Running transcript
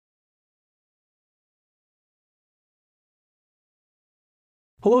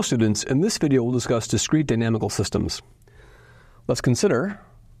Hello students, in this video we'll discuss discrete dynamical systems. Let's consider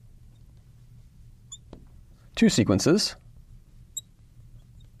two sequences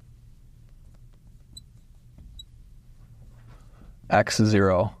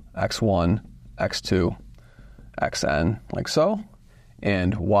x0, x1, x2, xn, like so,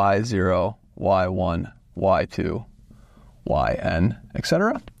 and y0, y1, y2, yn,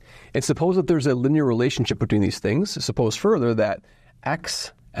 etc. And suppose that there's a linear relationship between these things. Suppose further that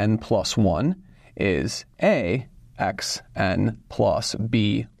xn plus 1 is a xn plus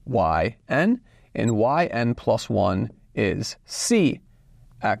b yn, and yn plus 1 is c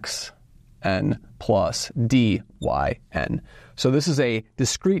xn plus d yn. So this is a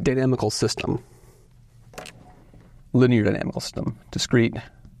discrete dynamical system. Linear dynamical system. Discrete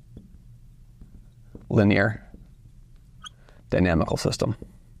linear dynamical system.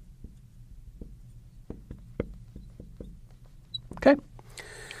 Okay.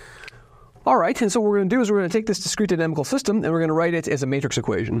 All right, and so what we're going to do is we're going to take this discrete dynamical system and we're going to write it as a matrix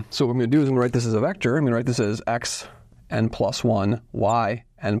equation. So what I'm going to do is I'm going to write this as a vector. I'm going to write this as xn plus 1,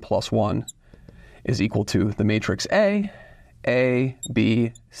 yn plus 1 is equal to the matrix A,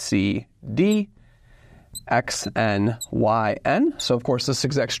 B, C, D, xn, yn. So of course this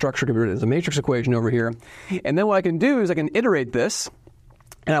exact structure can be written as a matrix equation over here. And then what I can do is I can iterate this,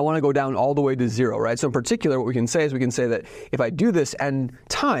 and I want to go down all the way to 0, right? So in particular, what we can say is we can say that if I do this n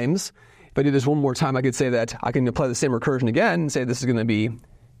times, if I do this one more time, I could say that I can apply the same recursion again and say this is going to be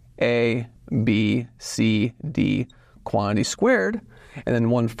A, B, C, D quantity squared, and then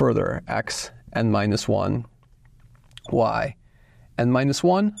one further, xn minus 1, yn minus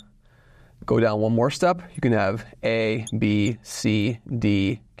 1. Go down one more step. You can have A, B, C,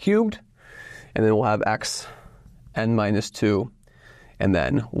 D cubed, and then we'll have xn minus 2, and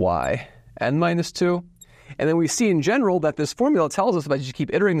then yn minus 2. And then we see in general that this formula tells us if I just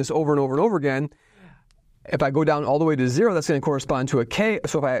keep iterating this over and over and over again, if I go down all the way to 0, that's going to correspond to a k.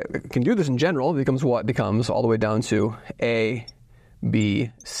 So if I can do this in general, it becomes what? It becomes all the way down to A, B,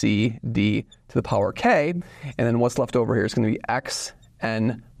 C, D to the power k. And then what's left over here is going to be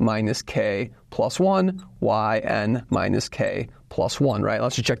xn minus k plus 1, yn minus k plus 1, right?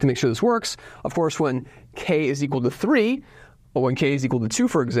 Let's just check to make sure this works. Of course, when k is equal to 3, or when k is equal to 2,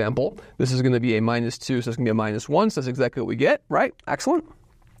 for example, this is going to be a minus 2, so it's going to be a minus 1, so that's exactly what we get, right? Excellent.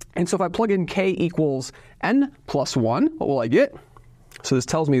 And so if I plug in k equals n plus 1, what will I get? So this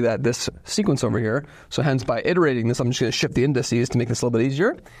tells me that this sequence over here, so hence by iterating this, I'm just going to shift the indices to make this a little bit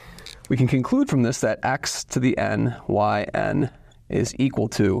easier. We can conclude from this that x to the n, yn, is equal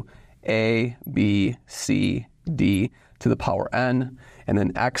to a, b, c, d to the power n, and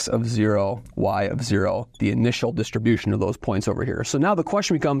then x of 0, y of 0, the initial distribution of those points over here. So now the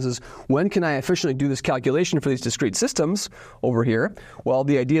question becomes is, when can I efficiently do this calculation for these discrete systems over here? Well,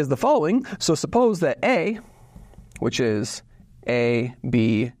 the idea is the following. So suppose that A, which is A,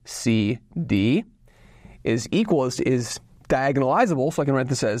 B, C, D, is diagonalizable, so I can write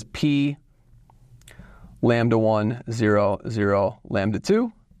this as P lambda 1, 0, 0, lambda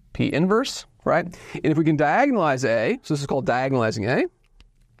 2, P inverse, right? And if we can diagonalize A, so this is called diagonalizing A.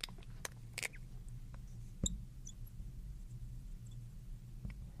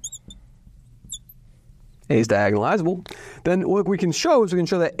 A is diagonalizable. Then what we can show is we can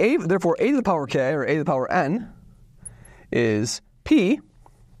show that A, therefore A to the power k, or A to the power n, is P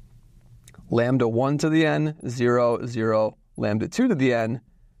lambda 1 to the n, 0, 0, lambda 2 to the n,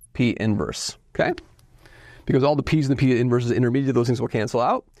 P inverse, okay? Because all the P's and the P inverses intermediate, those things will cancel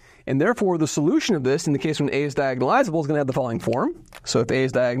out. And therefore, the solution of this, in the case when A is diagonalizable, is going to have the following form. So if A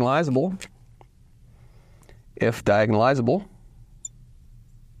is diagonalizable,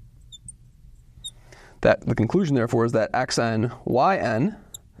 that the conclusion, therefore, is that xn, yn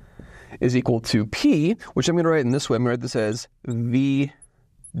is equal to P, which I'm going to write in this way. I'm going to write this as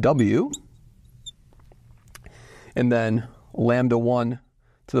VW, and then lambda 1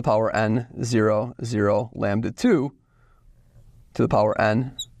 to the power n, 0, 0, lambda 2 to the power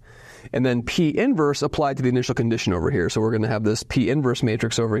n, and then P inverse applied to the initial condition over here. So we're going to have this P inverse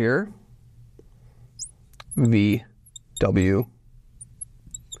matrix over here, VW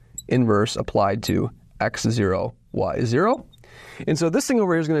inverse applied to x0, y0. And so this thing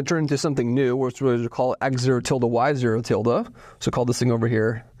over here is going to turn into something new, which we'll call x0 tilde, y0 tilde. So call this thing over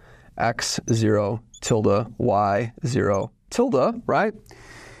here x0 tilde, y0 tilde, right?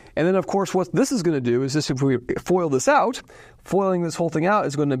 And then, of course, what this is going to do is this, if we FOIL this out, foiling this whole thing out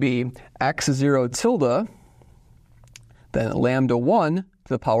is going to be x0 tilde, then lambda 1 to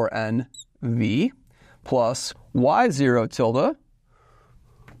the power n v plus y0 tilde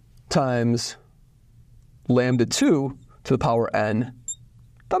times lambda 2 to the power n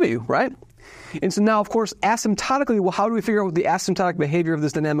W, right? And so now, of course, asymptotically, well, how do we figure out what the asymptotic behavior of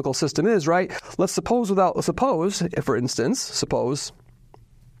this dynamical system is, right? Let's suppose, for instance, here's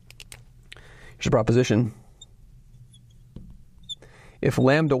a proposition. If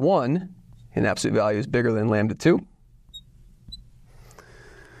lambda 1 in absolute value is bigger than lambda 2,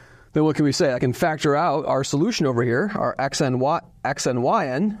 then what can we say? I can factor out our solution over here, our x and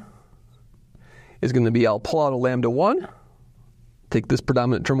yn is going to be, I'll pull out a lambda 1, take this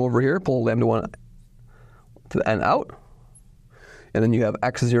predominant term over here, pull lambda 1 to the n out, and then you have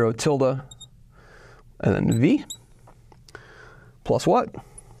x0 tilde, and then v, plus what?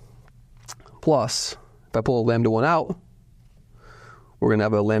 Plus, if I pull a lambda 1 out, we're going to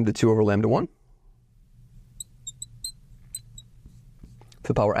have a lambda 2 over lambda 1 to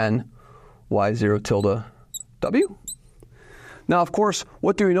the power n, y0 tilde w. Now, of course,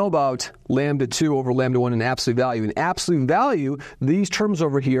 what do we know about lambda 2 over lambda 1 in absolute value? In absolute value, these terms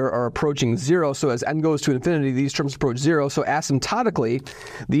over here are approaching 0. So as n goes to infinity, these terms approach 0. So asymptotically,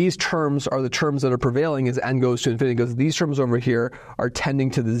 these terms are the terms that are prevailing as n goes to infinity, because these terms over here are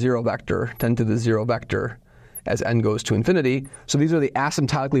tend to the zero vector as n goes to infinity. So these are the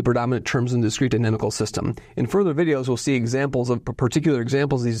asymptotically predominant terms in the discrete dynamical system. In further videos, we'll see particular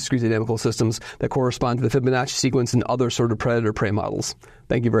examples of these discrete dynamical systems that correspond to the Fibonacci sequence and other sort of predator-prey models.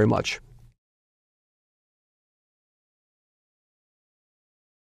 Thank you very much.